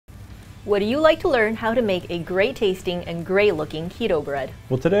Would you like to learn how to make a great tasting and great looking keto bread?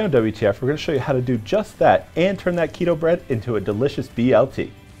 Well, today on WTF, we're going to show you how to do just that and turn that keto bread into a delicious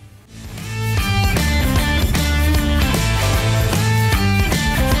BLT.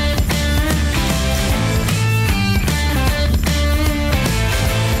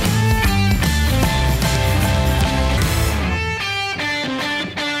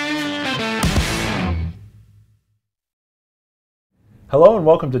 Hello and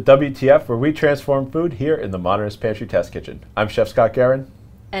welcome to WTF, where we transform food here in the Modernist Pantry Test Kitchen. I'm Chef Scott Garin.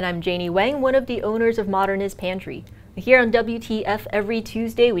 And I'm Janie Wang, one of the owners of Modernist Pantry. Here on WTF every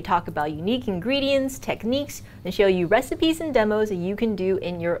Tuesday, we talk about unique ingredients, techniques, and show you recipes and demos that you can do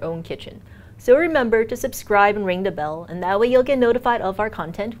in your own kitchen. So remember to subscribe and ring the bell, and that way you'll get notified of our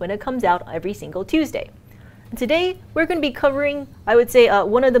content when it comes out every single Tuesday. And today, we're going to be covering, I would say,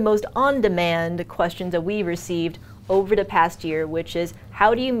 one of the most on-demand questions that we received over the past year, which is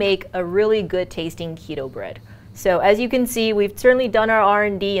how do you make a really good tasting keto bread? So as you can see, we've certainly done our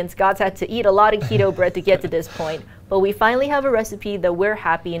R&D, and Scott's had to eat a lot of keto bread to get to this point, but we finally have a recipe that we're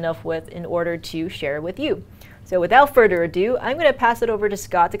happy enough with in order to share with you. So without further ado, I'm going to pass it over to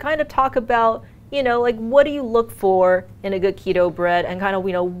Scott to kind of talk about, like what do you look for in a good keto bread, and kind of,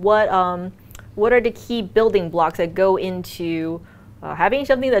 what are the key building blocks that go into having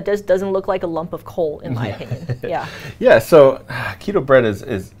something that just doesn't look like a lump of coal, in my opinion. Yeah. Yeah, so keto bread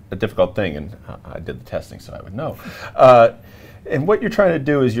is a difficult thing, and I did the testing so I would know. And what you're trying to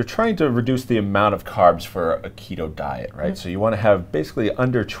do is you're trying to reduce the amount of carbs for a keto diet, right? So you want to have basically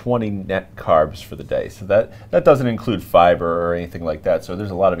under 20 net carbs for the day. So that doesn't include fiber or anything like that. So there's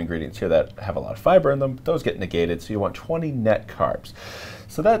a lot of ingredients here that have a lot of fiber in them. Those get negated, so you want 20 net carbs.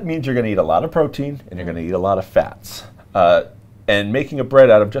 So that means you're going to eat a lot of protein and you're going to eat a lot of fats. And making a bread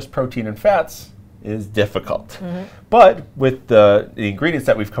out of just protein and fats is difficult. But with the ingredients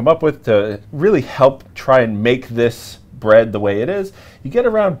that we've come up with to really help try and make this bread the way it is, you get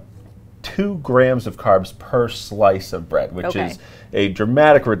around 2 grams of carbs per slice of bread, which is a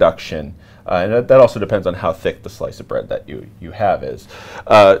dramatic reduction. And that also depends on how thick the slice of bread that you have is.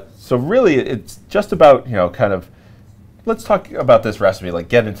 So really, it's just about, kind of, let's talk about this recipe, like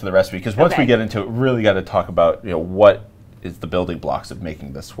get into the recipe, because once we get into it, we really got to talk about, what is the building blocks of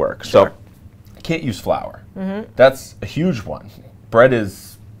making this work. Sure. So you can't use flour. That's a huge one. Bread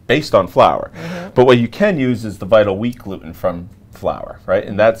is based on flour. But what you can use is the vital wheat gluten from flour, right?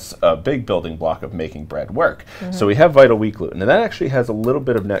 And that's a big building block of making bread work. So we have vital wheat gluten, and that actually has a little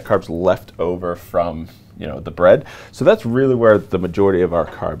bit of net carbs left over from the bread. So that's really where the majority of our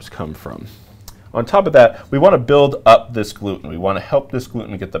carbs come from. On top of that, we want to build up this gluten. We want to help this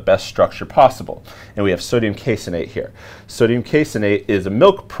gluten get the best structure possible. And we have sodium caseinate here. Sodium caseinate is a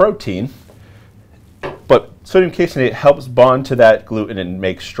milk protein, but sodium caseinate helps bond to that gluten and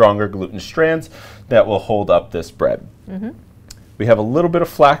make stronger gluten strands that will hold up this bread. We have a little bit of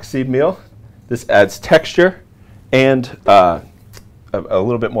flaxseed meal. This adds texture and a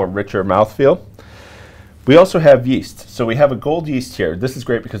little bit more richer mouthfeel. We also have yeast. So we have a gold yeast here. This is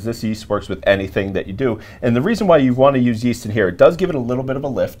great because this yeast works with anything that you do. And the reason why you want to use yeast in here, it does give it a little bit of a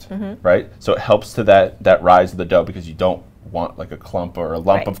lift, right? So it helps to that rise of the dough, because you don't want like a clump or a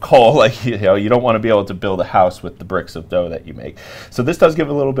lump of coal. Like, you don't want to be able to build a house with the bricks of dough that you make. So this does give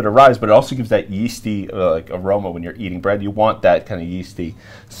it a little bit of rise, but it also gives that yeasty like aroma when you're eating bread. You want that kind of yeasty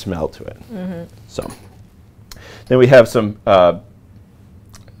smell to it. So then we have some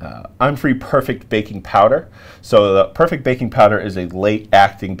I'm-free perfect baking powder. So the perfect baking powder is a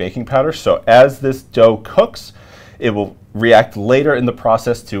late-acting baking powder. So as this dough cooks, it will react later in the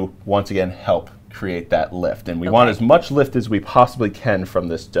process to, once again, help create that lift. And we want as much lift as we possibly can from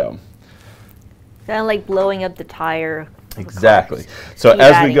this dough. Kind of like blowing up the tire. Exactly. So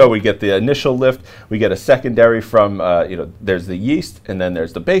as we go, we get the initial lift, we get a secondary from, there's the yeast, and then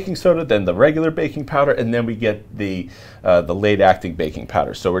there's the baking soda, then the regular baking powder, and then we get the late-acting baking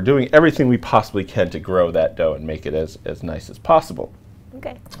powder. So we're doing everything we possibly can to grow that dough and make it as nice as possible.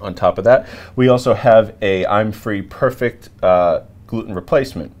 On top of that, we also have a I'm-free perfect gluten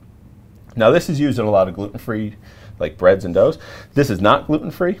replacement. Now this is used in a lot of gluten-free like breads and doughs. This is not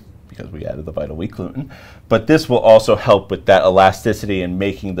gluten-free, because we added the vital wheat gluten, but this will also help with that elasticity and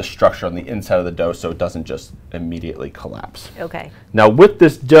making the structure on the inside of the dough so it doesn't just immediately collapse. Now with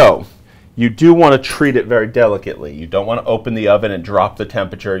this dough, you do want to treat it very delicately. You don't want to open the oven and drop the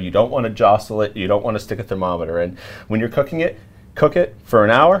temperature. You don't want to jostle it. You don't want to stick a thermometer in. When you're cooking it, cook it for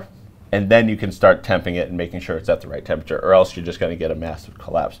an hour, and then you can start temping it and making sure it's at the right temperature, or else you're just going to get a massive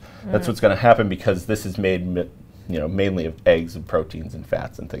collapse. That's what's going to happen, because this is made mainly of eggs and proteins and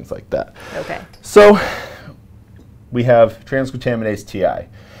fats and things like that. So we have transglutaminase TI.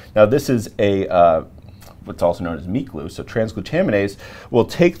 Now this is a what's also known as meat glue. So transglutaminase will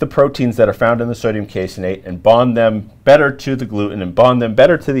take the proteins that are found in the sodium caseinate and bond them better to the gluten and bond them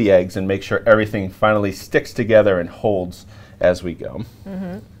better to the eggs and make sure everything finally sticks together and holds as we go.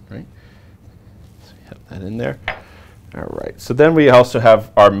 Right? So we have that in there. All right. So then we also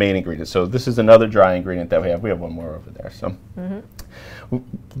have our main ingredient. So this is another dry ingredient that we have. We have one more over there. So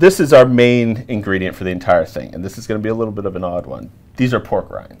this is our main ingredient for the entire thing. And this is going to be a little bit of an odd one. These are pork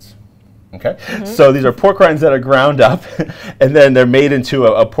rinds. Okay, so these are pork rinds that are ground up, and then they're made into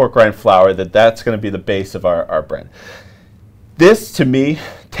a pork rind flour that's going to be the base of our bread. This, to me,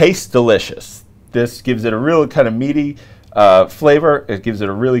 tastes delicious. This gives it a real kind of meaty flavor. It gives it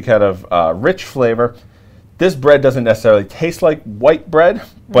a really kind of rich flavor. This bread doesn't necessarily taste like white bread,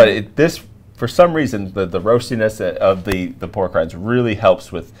 but this, for some reason, the roastiness of the pork rinds really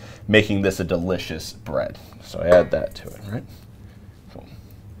helps with making this a delicious bread. So I add that to it, right?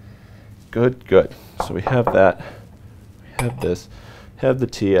 Good, good. So we have that. We have this. Have the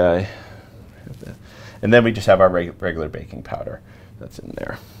TI. Have that. And then we just have our regular baking powder that's in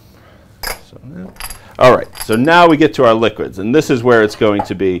there. So, all right. So now we get to our liquids, and this is where it's going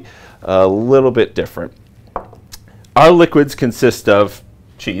to be a little bit different. Our liquids consist of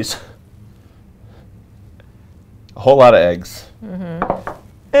cheese, a whole lot of eggs,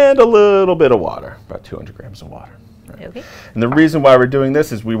 and a little bit of water, about 200 grams of water. Right? Okay. And the reason why we're doing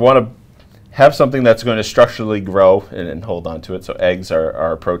this is we want to have something that's going to structurally grow and hold on to it. So eggs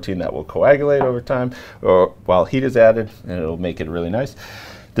are a protein that will coagulate over time or while heat is added, and it'll make it really nice.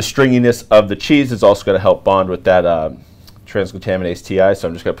 The stringiness of the cheese is also going to help bond with that transglutaminase TI. So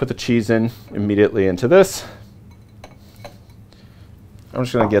I'm just going to put the cheese in immediately into this. I'm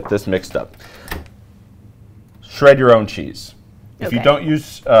just going to get this mixed up. Shred your own cheese. If you don't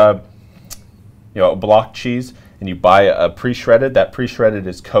use a block cheese, and you buy a pre-shredded, that pre-shredded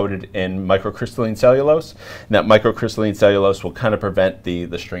is coated in microcrystalline cellulose, and that microcrystalline cellulose will kind of prevent the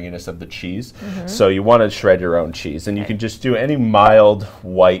stringiness of the cheese. So you want to shred your own cheese, and you can just do any mild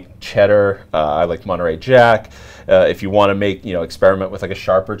white cheddar. I like Monterey Jack. If you want to make, experiment with like a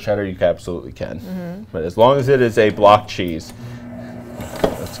sharper cheddar, you absolutely can. But as long as it is a block cheese,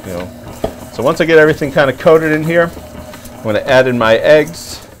 let's go. So once I get everything kind of coated in here, I'm going to add in my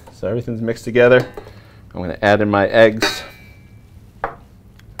eggs. So everything's mixed together. I'm going to add in my eggs.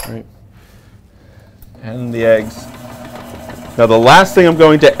 Right. Add in the eggs. Now the last thing I'm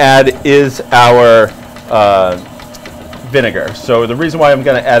going to add is our vinegar. So the reason why I'm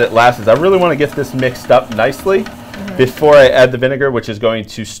going to add it last is I really want to get this mixed up nicely before I add the vinegar, which is going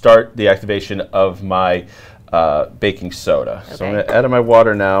to start the activation of my baking soda. Okay. So I'm going to add in my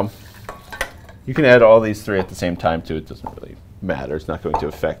water now. You can add all these three at the same time too. It doesn't really matter. It's not going to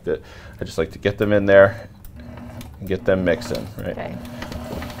affect it. I just like to get them in there and get them mixing, right? Okay.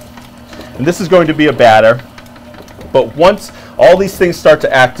 And this is going to be a batter, but once all these things start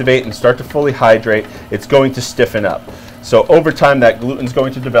to activate and start to fully hydrate, it's going to stiffen up. So over time, that gluten's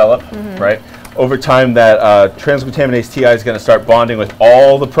going to develop, right? Over time, that transglutaminase TI is going to start bonding with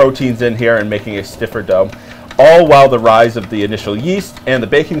all the proteins in here and making a stiffer dough, all while the rise of the initial yeast and the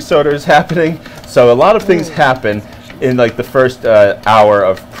baking soda is happening. So a lot of things happen in like the first hour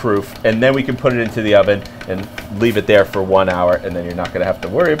of proof, and then we can put it into the oven and leave it there for 1 hour, and then you're not going to have to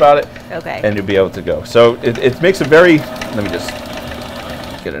worry about it. Okay. And you'll be able to go. So it makes a very, let me just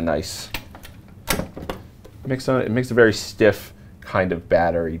get a nice mix on it. It makes a very stiff kind of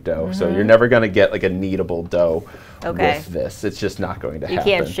battery dough. So you're never going to get like a kneadable dough with this. It's just not going to happen.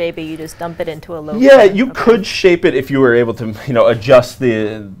 You can't shape it. You just dump it into a loaf. Yeah, you could shape it if you were able to, adjust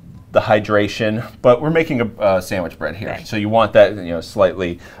the hydration, but we're making a sandwich bread here. Okay. So you want that,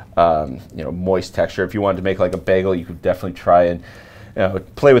 slightly, moist texture. If you wanted to make like a bagel, you could definitely try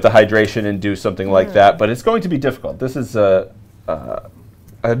and play with the hydration and do something like that, but it's going to be difficult. This is a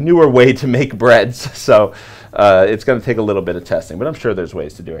newer way to make breads, so it's going to take a little bit of testing, but I'm sure there's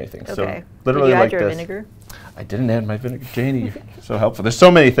ways to do anything. Okay. So literally, did you add like your this. Vinegar? I didn't add my vinegar. Janie, so helpful. There's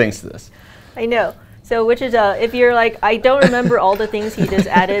so many things to this. I know. So which is, if you're like, I don't remember all the things he just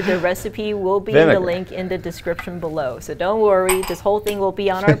added, the recipe will be in the link in the description below. So don't worry, this whole thing will be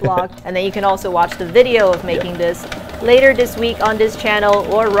on our blog. And then you can also watch the video of making this later this week on this channel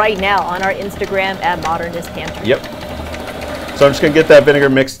or right now on our Instagram at Modernist Pantry. Yep. So I'm just going to get that vinegar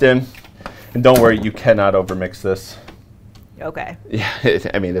mixed in. And don't worry, you cannot overmix this. Okay. Yeah,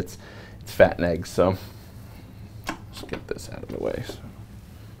 I mean, it's fat and eggs, so just get this out of the way. So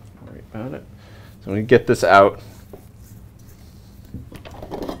don't worry about it. So I'm going to get this out,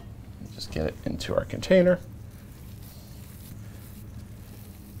 just get it into our container.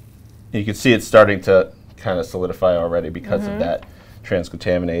 And you can see it's starting to kind of solidify already because of that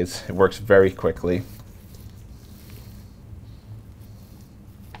transglutaminase. It works very quickly.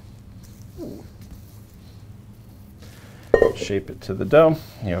 Shape it to the dough.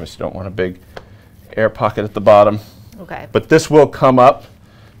 You obviously don't want a big air pocket at the bottom. Okay. But this will come up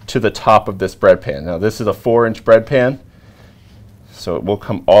to the top of this bread pan. Now this is a 4-inch bread pan, so it will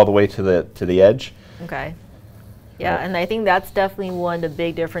come all the way to the edge. Okay. Yeah, and I think that's definitely one of the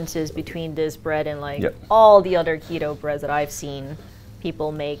big differences between this bread and like all the other keto breads that I've seen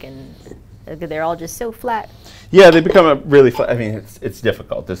people make, and they're all just so flat. Yeah, they become a really flat. I mean, it's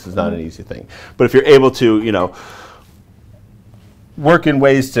difficult. This is not an easy thing. But if you're able to, you know, work in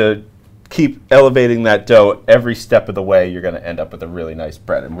ways to keep elevating that dough every step of the way, you're going to end up with a really nice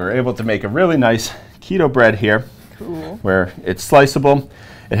bread. And we're able to make a really nice keto bread here, where it's sliceable.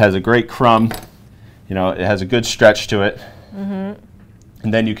 It has a great crumb. You know, it has a good stretch to it. And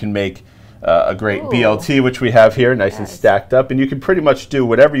then you can make a great BLT, which we have here, nice and stacked up. And you can pretty much do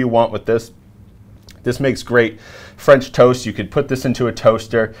whatever you want with this. This makes great French toast. You could put this into a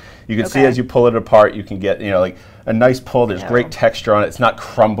toaster. You can see as you pull it apart, you can get, you know, like a nice pull. There's great texture on it. It's not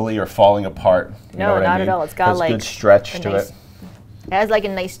crumbly or falling apart. You know what I mean? At all. It's got like good stretch to it. It has like a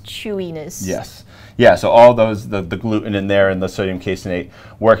nice chewiness. Yes. Yeah, so all those, the gluten in there and the sodium caseinate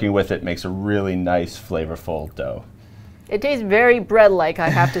working with it makes a really nice, flavorful dough. It tastes very bread-like, I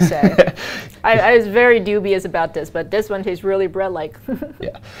have to say. I was very dubious about this, but this one tastes really bread-like.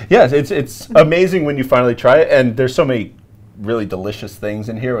 Yes, it's amazing when you finally try it, and there's so many really delicious things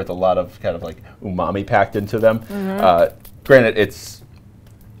in here with a lot of kind of like umami packed into them. Granted, it's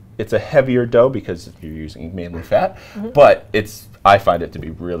a heavier dough because you're using mainly fat, but I find it to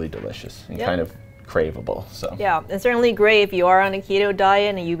be really delicious and kind of crave-able. So yeah, it's certainly great if you are on a keto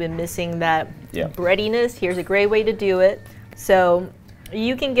diet and you've been missing that breadiness. Here's a great way to do it. So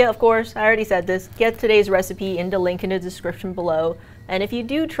you can get, of course, I already said this, get today's recipe in the link in the description below. And if you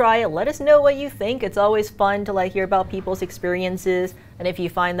do try it, let us know what you think. It's always fun to like hear about people's experiences. And if you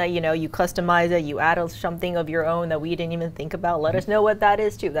find that, you know, you customize it, you add something of your own that we didn't even think about, let us know what that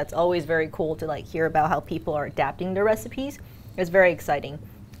is too. That's always very cool to like hear about how people are adapting their recipes. It's very exciting.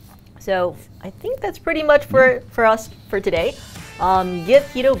 So I think that's pretty much for us for today. Give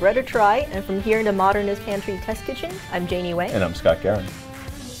keto bread a try. And from here in the Modernist Pantry Test Kitchen, I'm Janie Wang. And I'm Scott Garrett.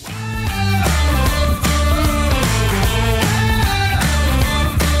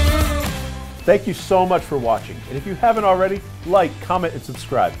 Thank you so much for watching. And if you haven't already, like, comment, and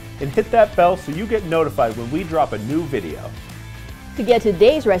subscribe. And hit that bell so you get notified when we drop a new video. To get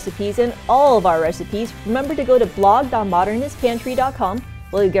today's recipes and all of our recipes, remember to go to blog.modernistpantry.com.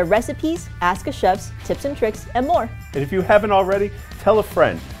 where you'll get recipes, ask a chefs, tips and tricks, and more. And if you haven't already, tell a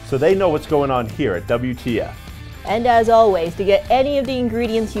friend so they know what's going on here at WTF. And as always, to get any of the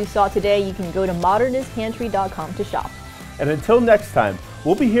ingredients you saw today, you can go to modernistpantry.com to shop. And until next time,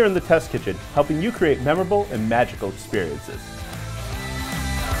 we'll be here in the test kitchen helping you create memorable and magical experiences.